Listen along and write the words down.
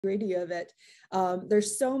nitty-gritty of it.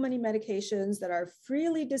 There's so many medications that are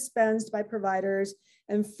freely dispensed by providers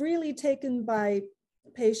and freely taken by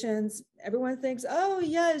patients. Everyone thinks, oh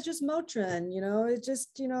yeah, it's just Motrin, it's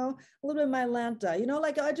just, a little bit of Mylanta,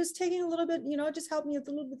 like I'm just taking a little bit, just help me with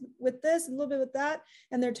a little bit with this, a little bit with that.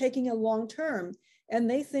 And they're taking it long term. And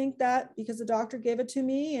they think that because the doctor gave it to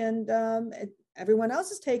me and everyone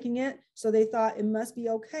else is taking it, so they thought it must be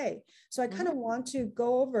okay. So I kind of want to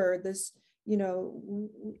go over this,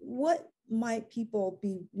 what might people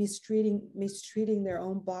be mistreating their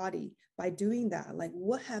own body by doing that? Like,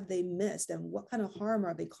 what have they missed and what kind of harm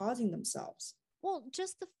are they causing themselves? Well,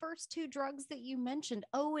 just the first two drugs that you mentioned.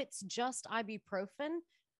 Oh, it's just ibuprofen.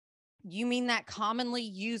 You mean that commonly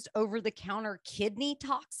used over-the-counter kidney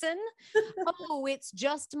toxin? Oh, it's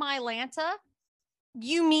just Mylanta.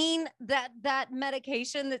 You mean that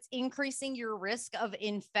medication that's increasing your risk of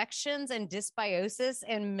infections and dysbiosis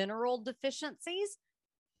and mineral deficiencies?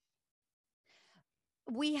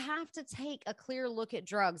 We have to take a clear look at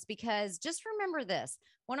drugs, because just remember this.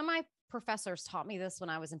 One of my professors taught me this when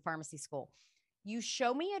I was in pharmacy school. You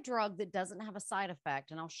show me a drug that doesn't have a side effect,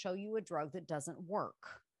 and I'll show you a drug that doesn't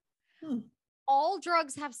work. All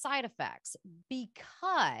drugs have side effects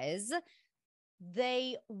because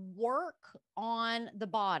they work on the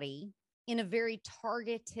body in a very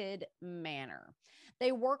targeted manner.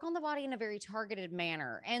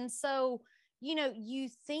 And so, you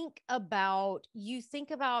think about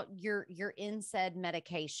your NSAID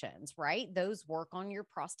medications, right? Those work on your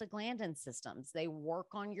prostaglandin systems. They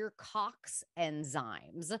work on your COX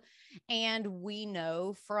enzymes. And we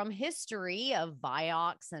know from history of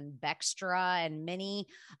Vioxx and Bextra and many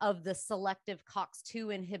of the selective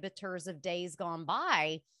COX-2 inhibitors of days gone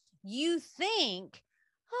by, you think,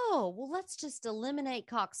 oh, well, let's just eliminate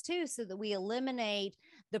COX-2 so that we eliminate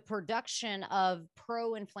the production of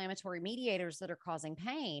pro-inflammatory mediators that are causing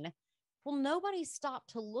pain. Well, nobody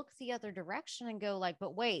stopped to look the other direction and go like,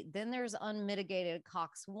 but wait, then there's unmitigated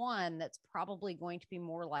COX-1 that's probably going to be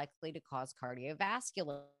more likely to cause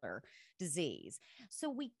cardiovascular disease. So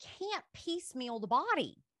we can't piecemeal the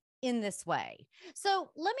body in this way.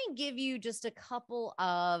 So let me give you just a couple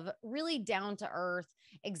of really down to earth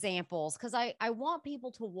examples, because I want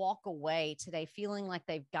people to walk away today feeling like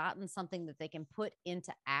they've gotten something that they can put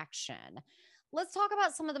into action. Let's talk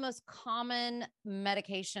about some of the most common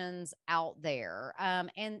medications out there,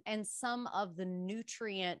 and some of the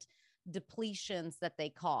nutrient depletions that they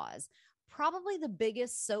cause. Probably the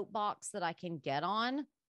biggest soapbox that I can get on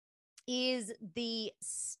is the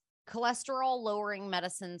cholesterol lowering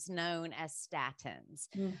medicines known as statins.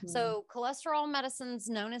 So cholesterol medicines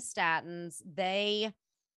known as statins, they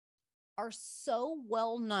are so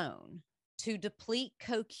well known to deplete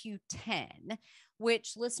CoQ10,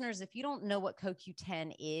 which, listeners, if you don't know what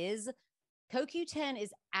CoQ10 is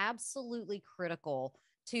absolutely critical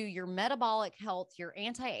to your metabolic health, your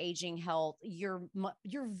anti-aging health, your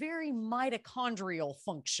very mitochondrial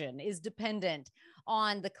function is dependent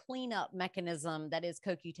on the cleanup mechanism that is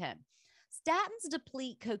CoQ10. Statins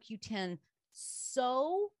deplete CoQ10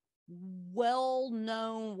 so well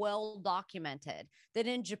known, well documented, that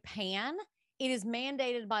in Japan, it is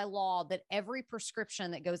mandated by law that every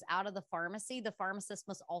prescription that goes out of the pharmacy, the pharmacist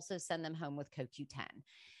must also send them home with CoQ10.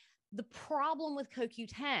 The problem with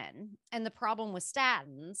CoQ10 and the problem with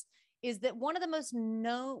statins is that one of the most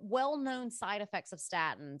well-known side effects of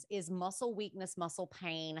statins is muscle weakness, muscle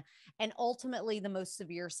pain, and ultimately the most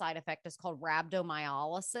severe side effect is called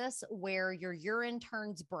rhabdomyolysis, where your urine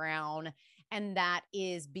turns brown, and that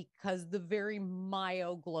is because the very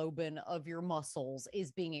myoglobin of your muscles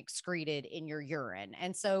is being excreted in your urine.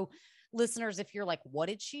 And so, listeners, if you're like, what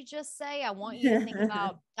did she just say? I want you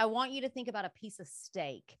to think about a piece of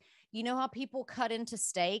steak. You know how people cut into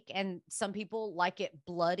steak, and some people like it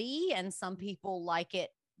bloody and some people like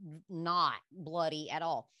it not bloody at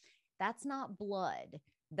all. That's not blood.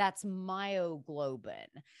 That's myoglobin.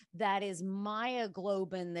 That is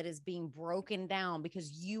myoglobin that is being broken down because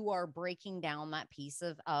you are breaking down that piece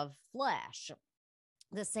of flesh.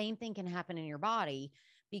 The same thing can happen in your body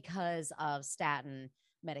because of statin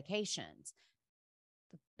medications.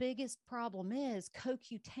 The biggest problem is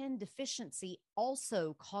CoQ10 deficiency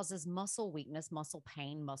also causes muscle weakness, muscle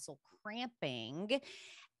pain, muscle cramping,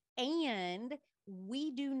 and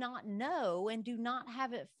we do not know and do not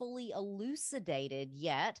have it fully elucidated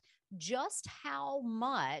yet just how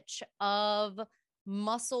much of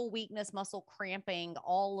muscle weakness, muscle cramping,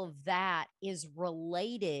 all of that is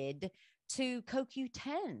related to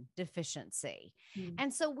CoQ10 deficiency.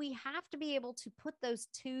 And so we have to be able to put those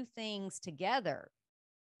two things together.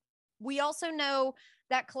 We also know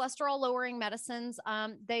that cholesterol lowering medicines,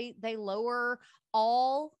 they lower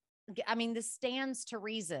all, I mean, this stands to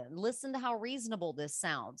reason. Listen to how reasonable this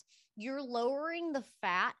sounds. You're lowering the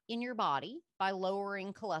fat in your body by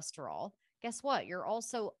lowering cholesterol. Guess what? You're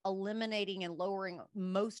also eliminating and lowering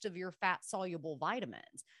most of your fat soluble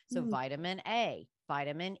vitamins. So vitamin A,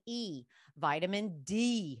 vitamin E, vitamin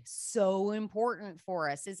D, so important for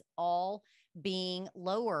us, is all being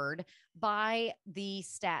lowered by the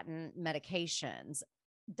statin medications.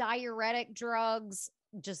 Diuretic drugs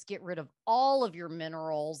just get rid of all of your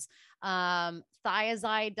minerals.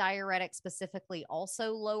 Thiazide diuretic specifically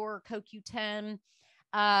also lower CoQ10.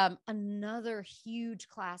 Another huge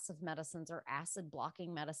class of medicines are acid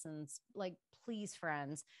blocking medicines. Like, please,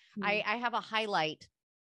 friends, I have a highlight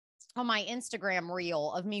on my Instagram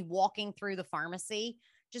reel of me walking through the pharmacy,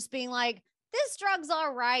 just being like, this drug's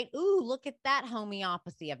all right. Ooh, look at that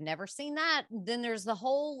homeopathy. I've never seen that. Then there's the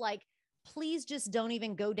whole, like, please just don't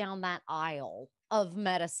even go down that aisle of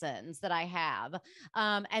medicines that I have.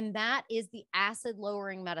 And that is the acid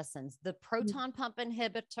lowering medicines, the proton pump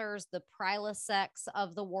inhibitors, the Prilosec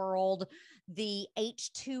of the world, the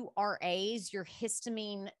H2RAs, your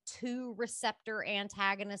histamine 2 receptor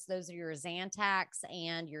antagonists. Those are your Zantacs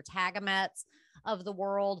and your Tagamets of the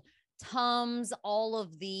world. Tums, all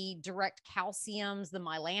of the direct calciums, the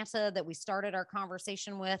Mylanta that we started our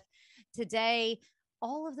conversation with today.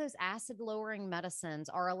 All of those acid lowering medicines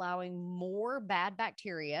are allowing more bad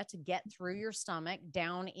bacteria to get through your stomach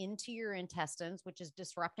down into your intestines, which is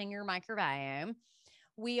disrupting your microbiome.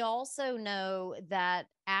 We also know that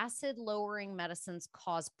acid lowering medicines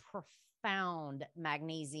cause profound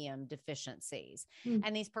magnesium deficiencies.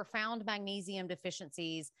 And these profound magnesium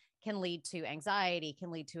deficiencies can lead to anxiety, can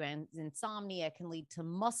lead to insomnia, can lead to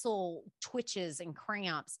muscle twitches and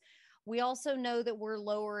cramps. We also know that we're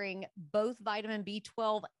lowering both vitamin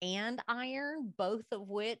B12 and iron, both of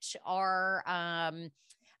which are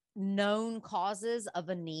known causes of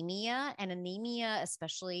anemia. And anemia,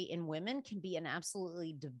 especially in women, can be an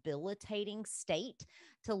absolutely debilitating state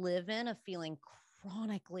to live in, of feeling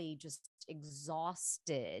chronically just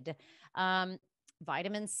exhausted.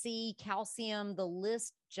 Vitamin C, calcium, the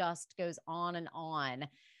list just goes on and on.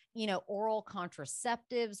 You know, oral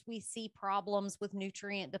contraceptives, we see problems with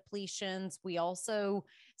nutrient depletions. We also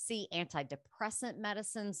see antidepressant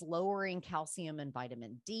medicines lowering calcium and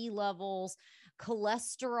vitamin D levels.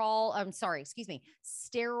 Steroid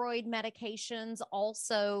medications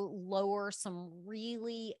also lower some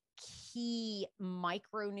really key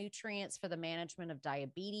micronutrients for the management of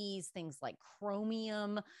diabetes, things like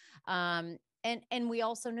chromium. And we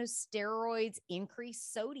also know steroids increase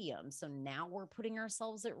sodium. So now we're putting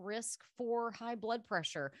ourselves at risk for high blood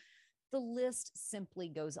pressure. The list simply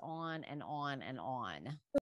goes on and on and on.